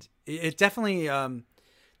 And it definitely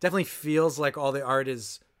feels like all the art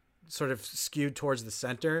is sort of skewed towards the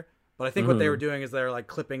center. But I think what they were doing is they're like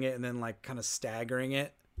clipping it and then like kind of staggering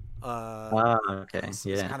it. Okay. It's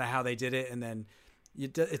kind of how they did it, and then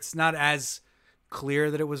it's not as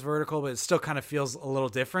clear that it was vertical, but it still kind of feels a little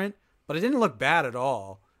different. But it didn't look bad at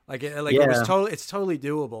all. It was totally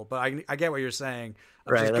doable. But I get what you're saying.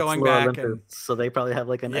 Right, just going back Olympus, and so they probably have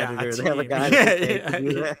like an editor. They have a guy.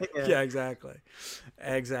 Yeah,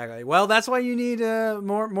 exactly. Well, that's why you need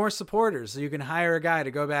more supporters, so you can hire a guy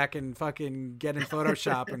to go back and fucking get in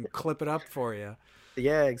Photoshop and clip it up for you.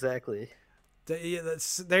 Yeah, exactly.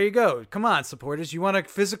 There you go. Come on, supporters. You want a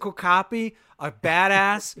physical copy, a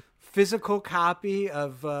badass physical copy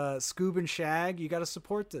of Scoob and Shag? You got to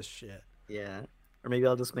support this shit. Yeah. Or maybe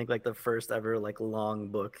I'll just make like the first ever like long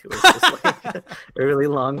book where it's just like a really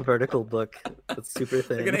long vertical book that's super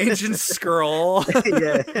Like an thin. ancient scroll.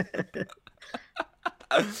 Yeah.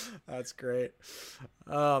 That's great.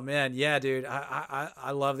 Oh man, yeah, dude.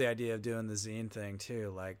 I love the idea of doing the zine thing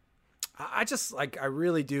too. Like, I just like I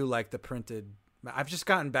really do like the printed. I've just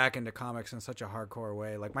gotten back into comics in such a hardcore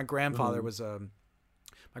way. Like Mhm. my grandfather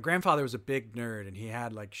was a big nerd, and he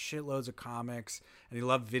had like shitloads of comics, and he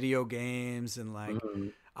loved video games, and like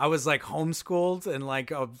Mhm. I was like homeschooled and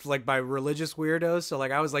like by religious weirdos, so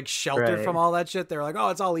like I was like sheltered from Right. all that shit. They were like, "Oh,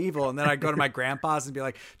 it's all evil," and then I'd go to my grandpa's and be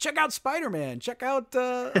like, "Check out Spider-Man, check out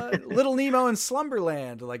Little Nemo in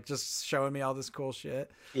Slumberland," like just showing me all this cool shit.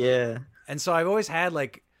 Yeah. And so I've always had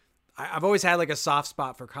like a soft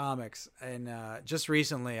spot for comics, and just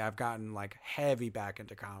recently I've gotten like heavy back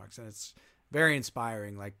into comics, and it's very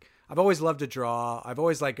inspiring. Like I've always loved to draw. I've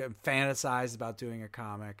always like fantasized about doing a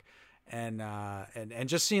comic, and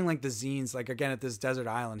just seeing like the zines. Like again at this desert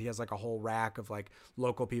island, he has like a whole rack of like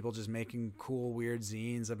local people just making cool weird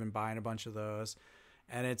zines. I've been buying a bunch of those,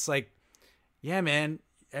 and it's like, yeah, man,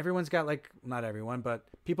 everyone's got like not everyone, but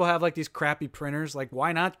people have like these crappy printers. Like,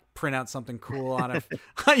 why not print out something cool on a,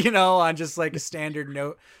 on just like a standard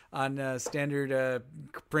note on standard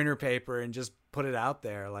printer paper and just put it out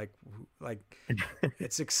there. Like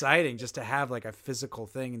it's exciting just to have like a physical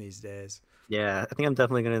thing these days. Yeah. I think I'm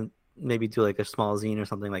definitely gonna maybe do like a small zine or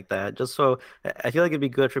something like that. Just so I feel like it'd be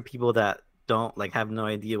good for people that don't like have no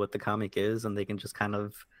idea what the comic is and they can just kind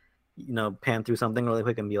of pan through something really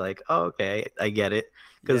quick and be like, oh, okay, I get it.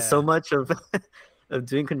 Because so Yeah. much of of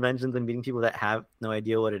doing conventions and meeting people that have no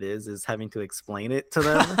idea what it is having to explain it to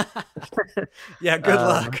them. Yeah. Good uh,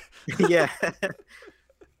 luck. yeah.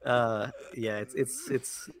 Yeah,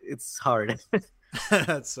 it's hard.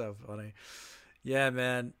 That's so funny. Yeah,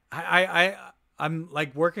 man. I'm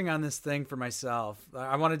like working on this thing for myself.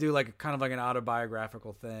 I want to do like kind of like an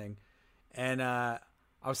autobiographical thing, and I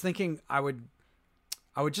was thinking I would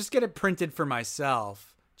just get it printed for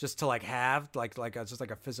myself, just to like have just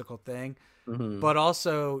like a physical thing, Hmm. but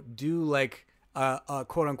also do like a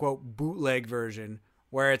quote unquote bootleg version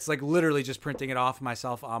where it's like literally just printing it off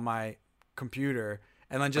myself on my computer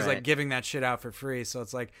and then just like Right. giving that shit out for free. So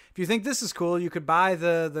it's like if you think this is cool, you could buy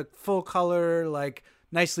the full color like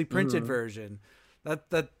nicely printed Hmm. version.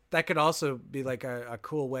 That could also be like a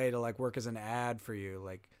cool way to like work as an ad for you.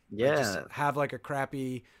 Like just Yeah. have like a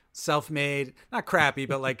crappy self-made, not crappy,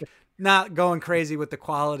 but like not going crazy with the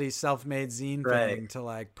quality self-made zine Right. thing to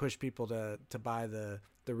like push people to buy the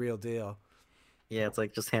real deal. Yeah, it's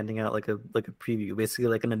like just handing out like a preview, basically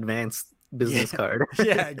like an advanced Yeah. business card.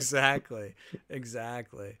 Yeah, exactly.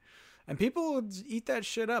 Exactly. And people would eat that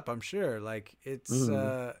shit up, I'm sure. Like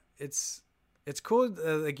Hmm. it's cool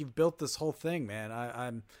like you've built this whole thing, man.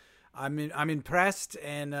 I'm impressed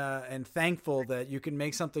and thankful that you can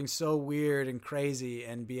make something so weird and crazy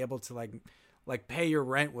and be able to like pay your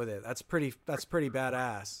rent with it. That's pretty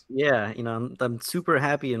badass. Yeah, I'm super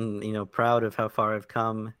happy and proud of how far I've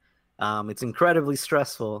come. It's incredibly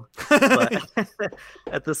stressful, but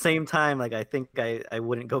at the same time, like I think I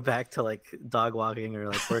wouldn't go back to like dog walking or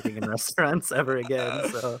like working in restaurants ever again.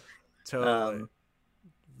 So, Totally. um,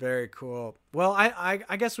 Very cool. Well,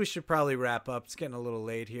 I guess we should probably wrap up. It's getting a little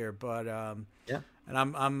late here, but yeah, and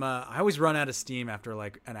I always run out of steam after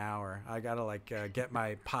like an hour. I gotta like get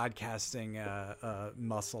my podcasting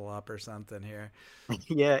muscle up or something here.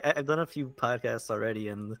 yeah, I've done a few podcasts already,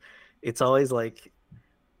 and it's always like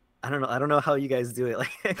I don't know how you guys do it.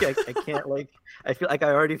 Like I can't like I feel like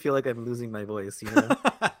I already feel like I'm losing my voice, you know?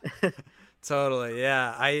 Totally.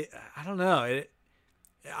 Yeah. I don't know.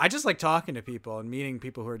 I just like talking to people and meeting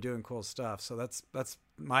people who are doing cool stuff. So that's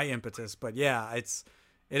my impetus. But yeah,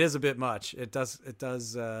 it is a bit much. It does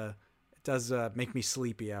make me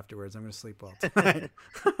sleepy afterwards. I'm gonna sleep well tonight.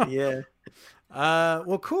 Yeah,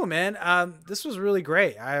 Well, cool, man. This was really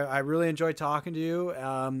great. I really enjoyed talking to you.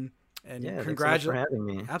 And yeah. Thanks so much for having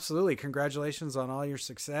me. absolutely congratulations on all your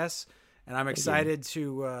success. And I'm Thank you. excited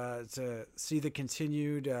to see the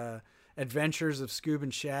continued adventures of Scoob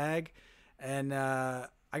and Shag. And I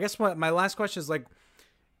guess my last question is like,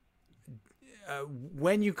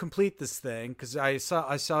 when you complete this thing, because I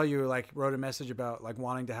saw you like wrote a message about like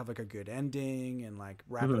wanting to have like a good ending and like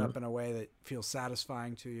wrap it Hmm. up in a way that feels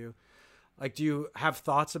satisfying to you. Like, do you have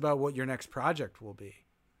thoughts about what your next project will be?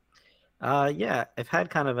 Yeah, I've had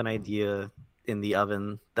kind of an idea in the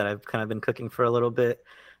oven that I've kind of been cooking for a little bit.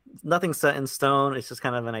 nothing set in stone. It's just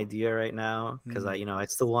kind of an idea right now because I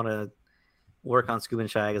still want to work on Scoob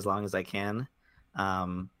and Shag as long as I can,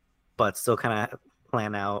 but still kind of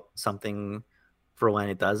plan out something for when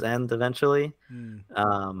it does end eventually.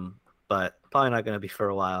 But probably not going to be for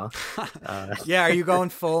a while. Yeah, are you going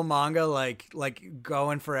full manga, like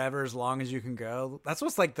going forever as long as you can go? That's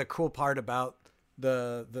what's like the cool part about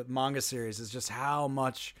the manga series is just how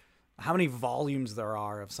many volumes there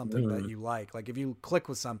are of something that you like. Like if you click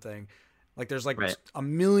with something, like there's like a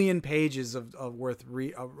million pages of worth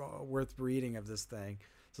reading of this thing.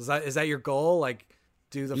 So is that your goal? Like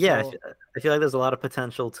do the full... I feel like there's a lot of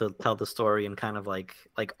potential to tell the story in kind of like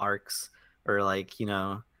arcs or like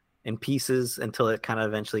in pieces until it kind of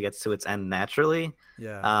eventually gets to its end naturally.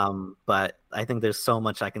 But I think there's so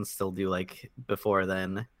much I can still do like before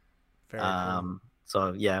then. Very cool.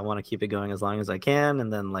 So yeah, I want to keep it going as long as I can,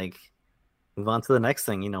 and then like move on to the next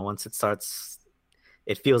thing. Once it starts,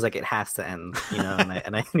 it feels like it has to end.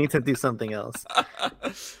 And I need to do something else.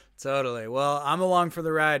 Totally. Well, I'm along for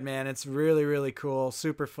the ride, man. It's really, really cool,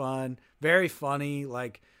 super fun, very funny.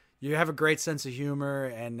 Like you have a great sense of humor,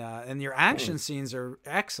 and your action scenes are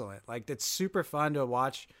excellent. Like it's super fun to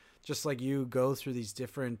watch, just like you go through these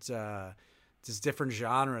different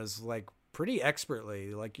genres, like pretty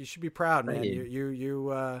expertly. Like you should be proud, man.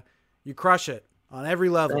 You crush it on every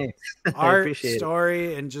level. Art,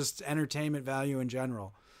 story, and just entertainment value in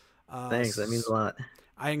general. Thanks. That means a lot.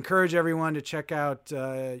 I encourage everyone to check out,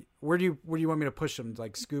 where do you want me to push them?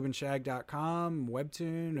 Like scoobandshag.com,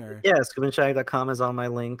 Webtoon, or? Yeah, scoobandshag.com is all my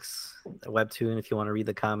links. Webtoon if you want to read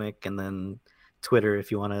the comic, and then Twitter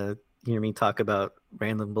if you want to hear me talk about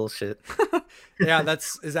random bullshit. Yeah,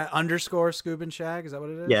 is that underscore Scoob and Shag? Is that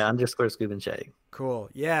what it is? Yeah, underscore Scoob and Shag. Cool.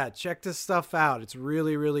 Yeah, check this stuff out. It's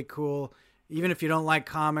really, really cool. Even if you don't like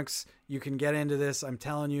comics, you can get into this. I'm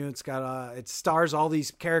telling you, it stars all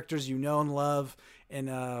these characters you know and love in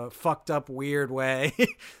a fucked up, weird way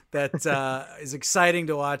that is exciting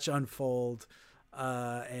to watch unfold.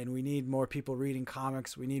 And we need more people reading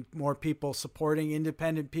comics. We need more people supporting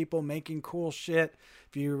independent people making cool shit.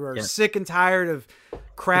 If you are sick and tired of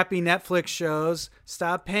crappy Netflix shows,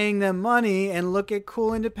 stop paying them money and look at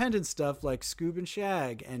cool independent stuff like Scoob and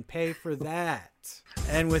Shag and pay for that.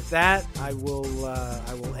 And with that, I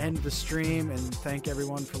will end the stream and thank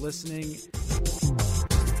everyone for listening.